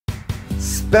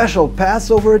special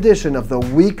Passover edition of the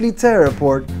Weekly Terror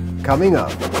Report coming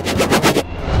up.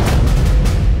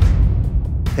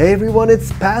 Hey everyone,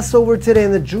 it's Passover today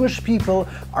and the Jewish people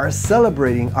are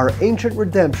celebrating our ancient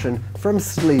redemption from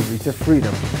slavery to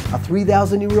freedom. A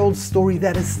 3,000-year-old story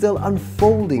that is still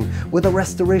unfolding with the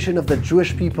restoration of the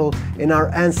Jewish people in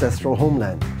our ancestral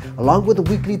homeland. Along with the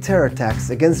weekly terror attacks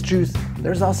against Jews,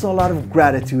 there's also a lot of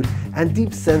gratitude and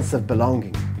deep sense of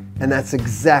belonging. And that's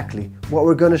exactly what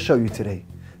we're going to show you today.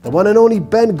 The one and only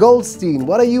Ben Goldstein,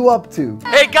 what are you up to?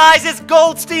 Hey guys, it's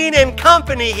Goldstein and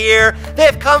company here.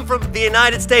 They've come from the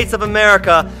United States of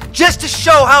America just to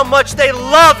show how much they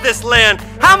love this land.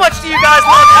 How much do you guys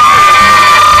love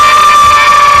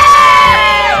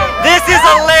this? This is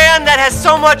a land that has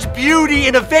so much beauty,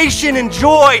 innovation, and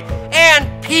joy, and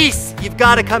peace. You've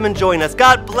got to come and join us.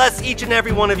 God bless each and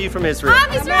every one of you from Israel.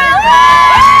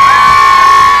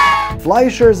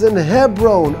 Fleischers in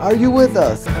Hebron, are you with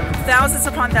us? Thousands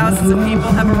upon thousands of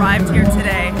people have arrived here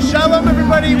today. Shalom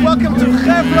everybody, welcome to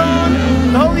Hebron,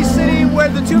 the holy city where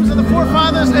the tombs of the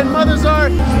forefathers and mothers are.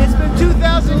 It's been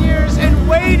 2,000 years and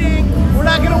waiting. We're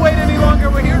not going to wait any longer,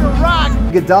 we're here to rock.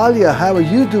 Gedalia, how are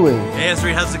you doing? Hey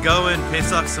Esri, how's it going?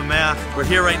 Pesach Sameach. We're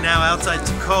here right now outside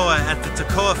Tekoa at the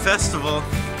Tekoa Festival,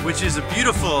 which is a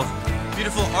beautiful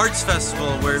arts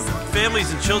festival where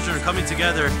families and children are coming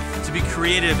together to be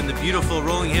creative in the beautiful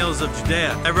rolling hills of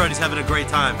Judea. Everybody's having a great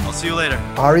time. I'll see you later.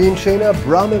 Ari and Shayna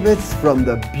Abramovitz from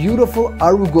the beautiful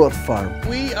Arugot farm.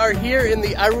 We are here in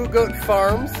the Arugot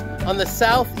Farms on the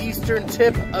southeastern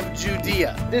tip of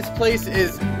Judea. This place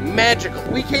is magical.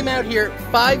 We came out here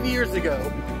 5 years ago.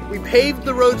 We paved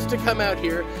the roads to come out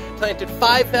here, planted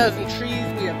 5,000 trees,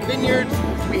 we have vineyards,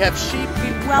 we have sheep.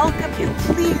 We welcome you.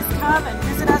 Please come and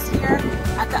visit us here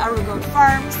at the Arugot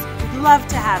Farms. We'd love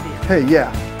to have you. Hey,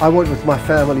 yeah, I went with my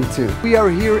family too. We are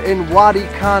here in Wadi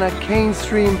Kana, Cane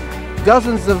Stream.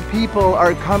 Dozens of people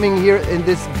are coming here in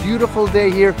this beautiful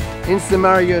day here in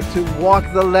Samaria to walk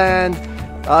the land,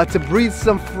 to breathe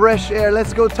some fresh air.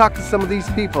 Let's go talk to some of these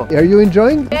people. Are you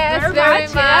enjoying? Yes, very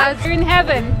much. You're in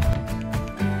heaven.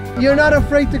 You're not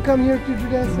afraid to come here to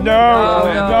Judea? No.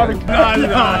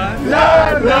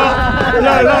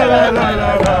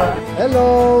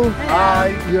 Hello.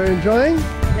 Hi. You're enjoying?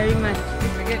 Very much.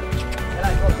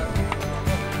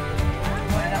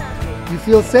 You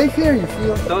feel safe here? You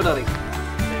feel? Totally.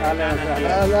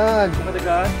 אהלן.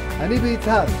 אני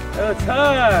ביצהר.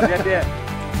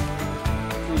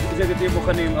 זה תהיה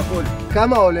מוכנים, הכל.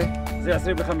 כמה עולה? זה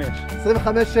 25.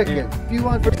 25 שקל. If you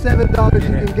want for $7, you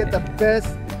can get the best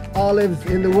olives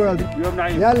in the world. יום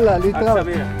נעים. יאללה, להתראות.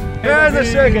 איזה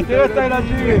שקט, תראה את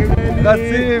הילדים.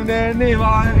 רצים, נהנים,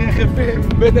 יחפים,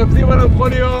 מטפסים על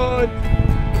המכוניות.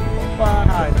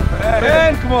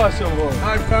 אין כמו השבוע.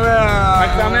 חג שמח. חג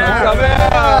שמח.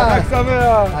 חג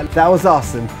שמח. That was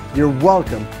awesome. You're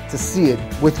welcome to see it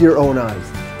with your own eyes.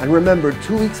 And remember,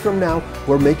 2 weeks from now,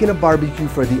 we're making a barbecue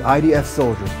for the IDF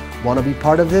soldiers. Want to be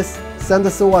part of this? Send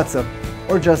us a WhatsApp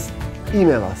or just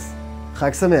email us.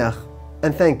 Chag Sameach,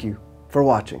 and thank you for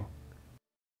watching.